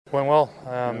Went well.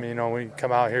 You know, when you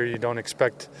come out here, you don't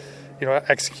expect, you know,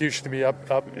 execution to be up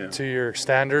to your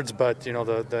standards, but you know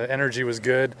the energy was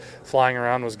good, flying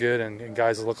around was good, and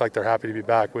guys look like they're happy to be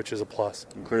back, which is a plus.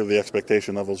 And clearly, the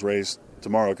expectation level's raised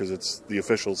tomorrow because it's the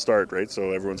official start, right? So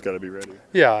everyone's got to be ready.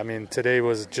 Yeah, I mean, today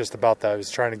was just about that. It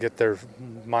was trying to get their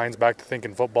minds back to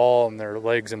thinking football and their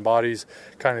legs and bodies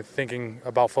kind of thinking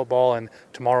about football. And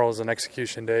tomorrow is an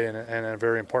execution day and a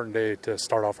very important day to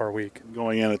start off our week.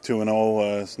 Going in at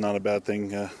 2-0 is not a bad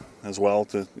thing as well.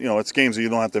 It's games that you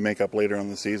don't have to make up later in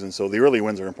the season. So the early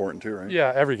wins are important too, right?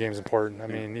 Yeah, every game's important. I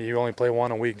mean, you only play one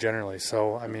a week generally.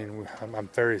 So, I mean, I'm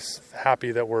very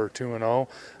happy that we're 2-0.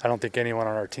 I don't think anyone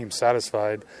on our team's satisfied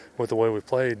with the way we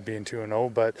played being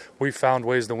 2-0, but we found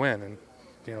ways to win, and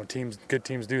you know, good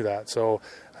teams do that. So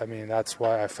I mean, that's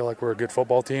why I feel like we're a good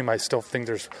football team. I still think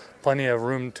there's plenty of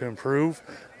room to improve,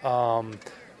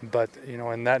 but you know,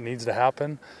 and that needs to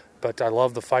happen. But I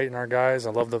love the fight in our guys.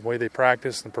 I love the way they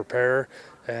practice and prepare,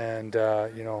 and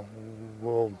you know,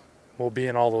 we'll be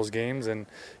in all those games, and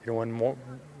you know,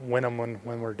 win them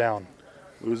when we're down.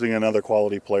 Losing another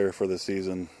quality player for the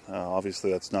season, obviously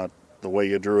that's not the way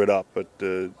you drew it up, but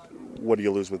what do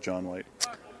you lose with John White?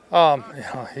 You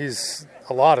know, he's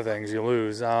a lot of things you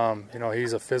lose. You know,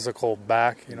 he's a physical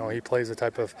back. You know, he plays the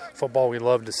type of football we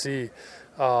love to see.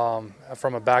 From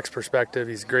a back's perspective,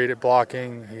 he's great at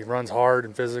blocking. He runs hard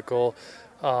and physical.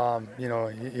 You know,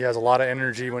 he has a lot of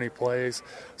energy when he plays.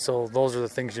 So those are the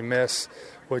things you miss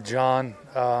with John.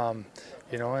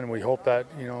 You know, and we hope that,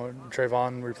 you know,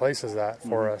 Trayvon replaces that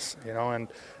for us, you know, and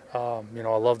you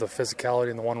know, I love the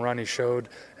physicality in the one run he showed,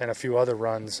 and a few other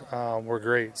runs were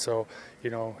great. So, you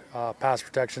know, pass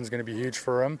protection is going to be huge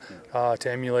for him to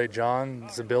emulate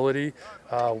John's ability.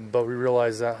 But we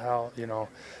realize that how, you know,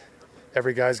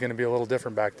 every guy's going to be a little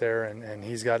different back there, and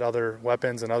he's got other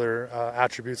weapons and other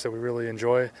attributes that we really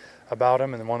enjoy about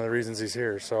him, and one of the reasons he's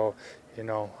here. So, you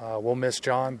know, we'll miss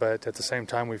John, but at the same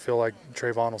time, we feel like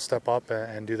Trayvon will step up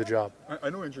and do the job. I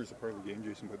know injuries are part of the game,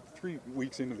 Jason, but 3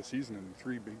 weeks into the season and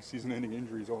 3 big season-ending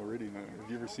injuries already. Have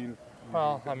you ever seen?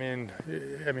 Well, I mean,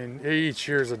 each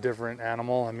year is a different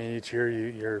animal. I mean, each year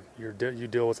you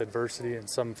deal with adversity in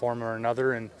some form or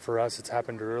another, and for us, it's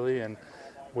happened early and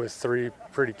with 3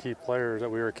 pretty key players that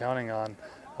we were counting on.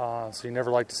 So you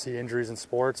never like to see injuries in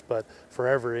sports, but for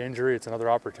every injury, it's another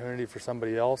opportunity for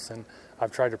somebody else. And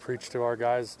I've tried to preach to our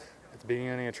guys at the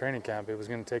beginning of training camp, it was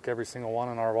going to take every single one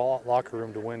in our locker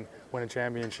room to win a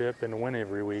championship and to win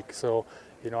every week. So,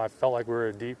 you know, I felt like we were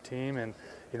a deep team, and,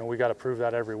 you know, we got to prove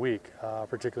that every week,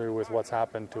 particularly with what's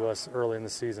happened to us early in the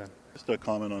season. Just a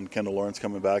comment on Kendall Lawrence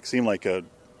coming back. Seemed like a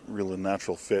really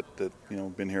natural fit that, you know,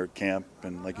 been here at camp,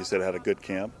 and like you said, had a good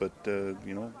camp, but,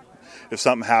 you know, if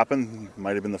something happened,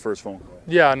 might have been the first phone call.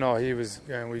 Yeah, no, he was,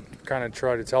 and we kind of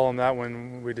tried to tell him that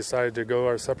when we decided to go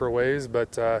our separate ways,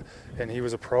 but and he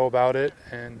was a pro about it,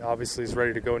 and obviously he's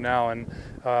ready to go now, and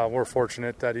we're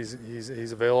fortunate that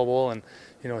he's available, and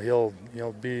you know,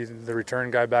 he'll be the return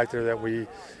guy back there that we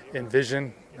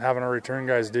envision having our return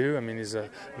guys do. I mean, he's a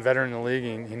veteran in the league,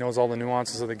 and he knows all the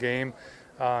nuances of the game.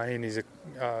 And he's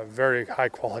a very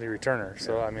high-quality returner.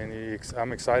 So, I mean,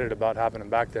 I'm excited about having him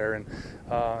back there.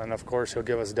 And of course, he'll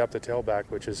give us depth at tailback,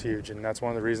 which is huge. And that's one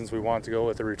of the reasons we wanted to go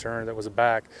with a returner that was a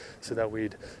back, so that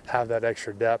we'd have that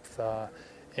extra depth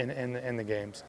in the games.